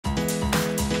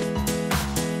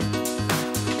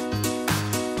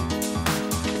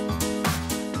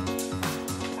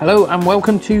Hello and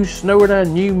welcome to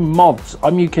Snowrunner New Mods.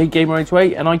 I'm UK Gamer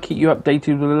 828 and I keep you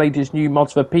updated with the latest new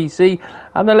mods for PC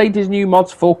and the latest new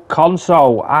mods for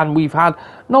console. And we've had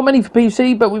not many for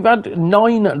PC, but we've had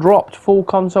 9 dropped for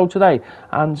console today,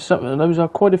 and some of those are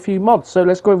quite a few mods. So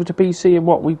let's go over to PC and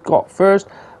what we've got first,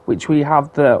 which we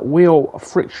have the wheel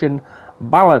friction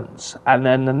balance, and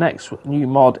then the next new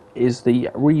mod is the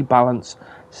rebalance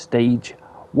stage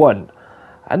 1.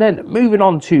 And then moving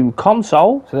on to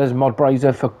console, so there's a mod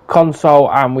browser for console,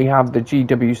 and we have the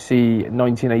GWC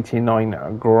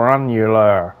 1989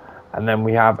 granular, and then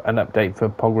we have an update for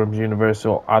Pogrom's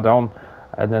Universal add-on,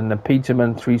 and then the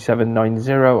Peterman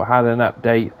 3790 had an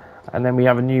update, and then we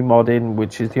have a new mod in,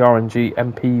 which is the RNG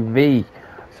MPV,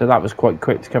 so that was quite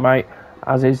quick to come out,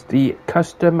 as is the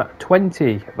Custom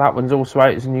 20. That one's also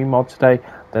out as a new mod today.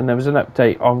 Then there was an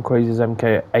update on Crazy's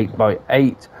MK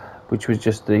 8x8, which was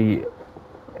just the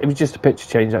it was just a picture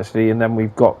change actually, and then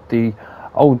we've got the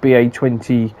old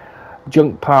BA20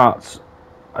 junk parts,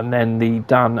 and then the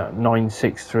Dan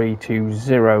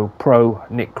 96320 Pro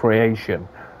Nick Creation,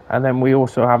 and then we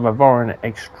also have a Voron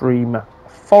Extreme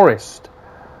Forest.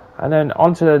 And then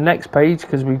onto the next page,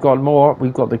 because we've got more,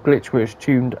 we've got the Glitchworks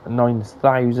Tuned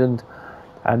 9000,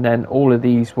 and then all of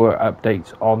these were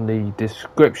updates on the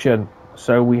description.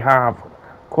 So we have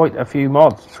quite a few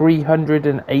mods,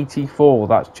 384,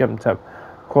 that's jumped up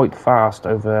quite fast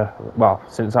over, well,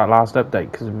 since that last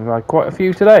update, because we've had quite a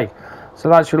few today. So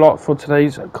that's your lot for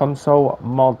today's console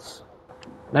mods.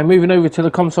 Now moving over to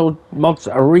the console mods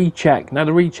recheck. Now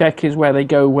the recheck is where they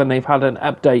go when they've had an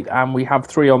update, and we have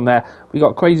 3 on there. We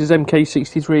got Crazy's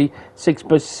MK63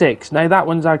 6x6. Now that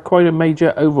one's had quite a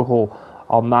major overhaul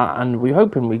on that, and we're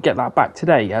hoping we get that back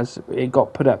today, as it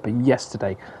got put up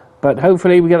yesterday. But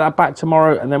hopefully we get that back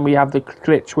tomorrow. And then we have the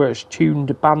Glitchworks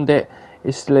Tuned Bandit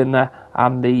is still in there,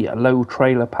 and the low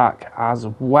trailer pack as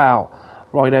well.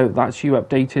 Righto, that's you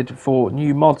updated for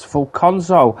new mods for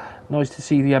console. Nice to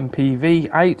see the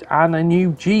MPV out and a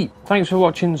new Jeep. Thanks for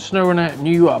watching Snowrunner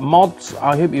New Mods.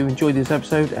 I hope you enjoyed this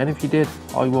episode, and if you did,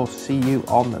 I will see you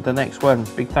on the next one.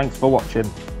 Big thanks for watching.